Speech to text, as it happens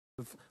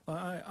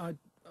I've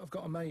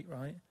got a mate,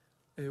 right,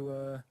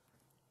 who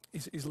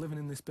is living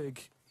in this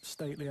big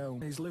stately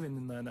home. He's living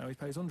in there now. He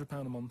pays £100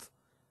 a month.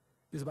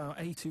 There's about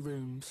 80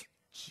 rooms.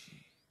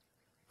 Gee.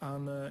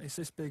 And it's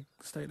this big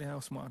stately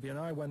house and what have you. And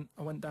I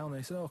went down there.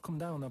 He said, "Oh, come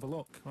down and have a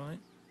look," right?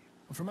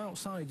 And from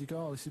outside you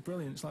go, "Oh, this is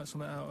brilliant. It's like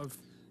something out of,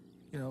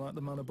 you know, like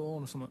the Man of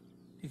Born or something."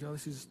 You go,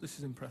 "This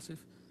is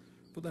impressive."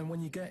 But then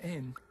when you get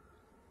in,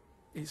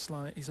 it's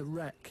like it's a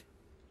wreck.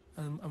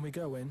 And we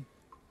go in,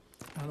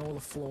 and all the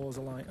floors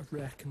are like a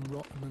wreck and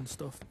rotten and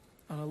stuff.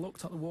 And I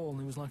looked at the wall, and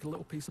there was like a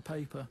little piece of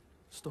paper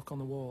stuck on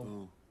the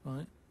wall,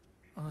 right?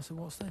 And I said,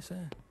 "What's this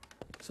here?"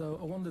 So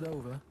I wandered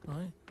over,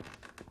 right?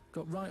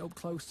 Got right up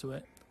close to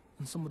it,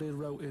 and somebody had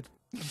wrote it.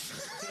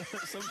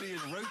 Somebody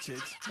had wrote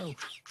it? Oh.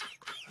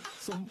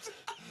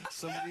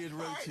 Somebody had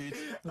wrote it.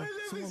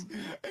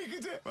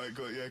 Right,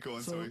 go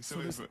on, so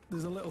sorry.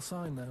 There's a little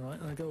sign there, right?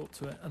 And I go up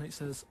to it, and it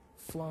says,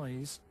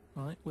 "Flies,"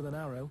 right? With an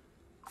arrow.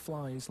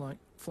 Flies, like,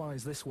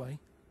 flies this way,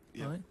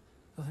 right?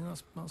 I think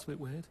that's a bit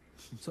weird.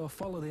 So I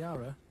follow the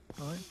arrow,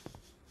 right?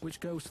 Which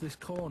goes to this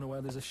corner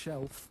where there's a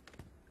shelf,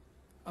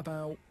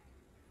 about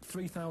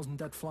 3,000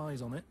 dead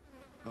flies on it.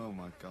 Oh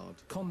my God.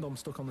 Condom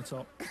stuck on the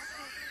top.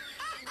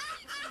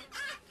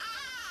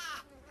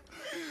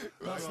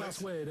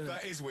 That's weird, isn't it?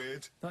 That is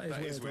weird. That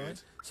is weird.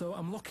 Right? So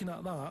I'm looking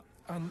at that,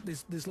 and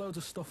there's loads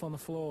of stuff on the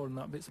floor and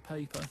that bits of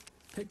paper.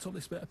 Picked up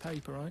this bit of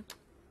paper, right?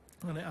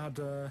 And it had,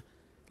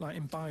 like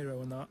in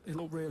biro and that, it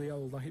looked really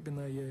old, like it'd been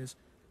there years.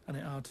 And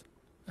it had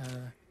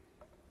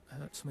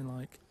something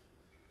like,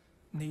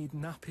 "Need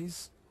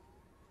nappies,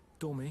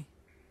 dummy,"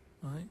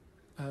 right?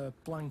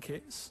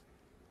 Blankets,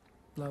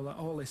 blah, blah,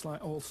 all this,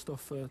 like, all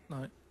stuff for,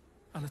 like...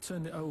 And I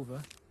turned it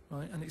over,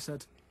 right, and it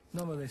said,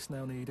 "None of this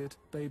now needed,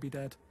 baby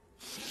dead."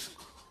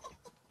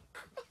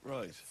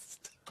 Right.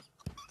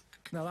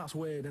 Now that's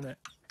weird, isn't it?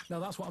 Now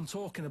that's what I'm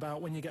talking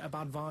about when you get a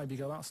bad vibe. You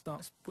go,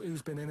 that's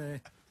who's been in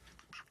here.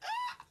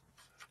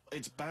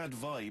 It's bad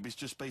vibe. It's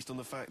just based on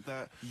the fact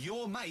that...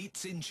 Your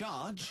mate's in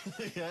charge.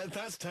 Yeah,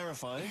 that's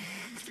terrifying.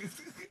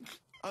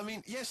 I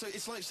mean, yeah, so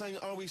it's like saying,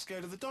 are we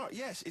scared of the dark?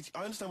 Yes,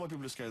 I understand why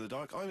people are scared of the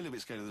dark. I'm a little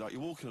bit scared of the dark.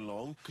 You're walking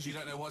along... Because you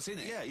don't know what's in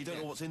it. Yeah, you don't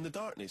know what's in the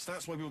darkness.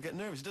 That's why people get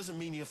nervous. It doesn't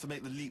mean you have to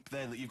make the leap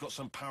then that you've got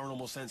some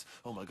paranormal sense.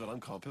 "Oh my God, I'm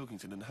Carl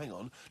Pilkington, and hang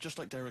on, just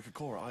like Derek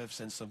Acora, I have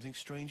sensed something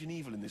strange and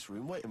evil in this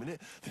room. Wait a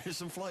minute, there's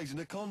some flies in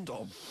a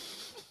condom.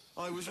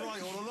 I was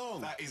right all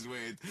along." That is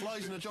weird.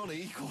 Flies in a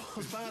Johnny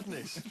equals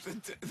badness.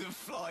 the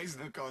flies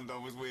in the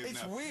condom was weird.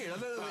 It's now. weird. I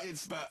don't know.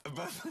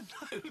 But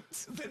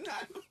the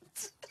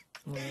note.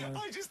 Yeah.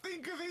 I just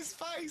think of his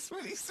face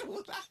when he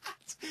saw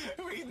that,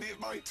 reading it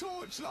by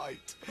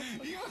torchlight.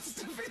 He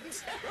must have been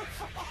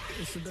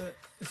terrified.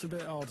 It's a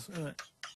bit odd, isn't it?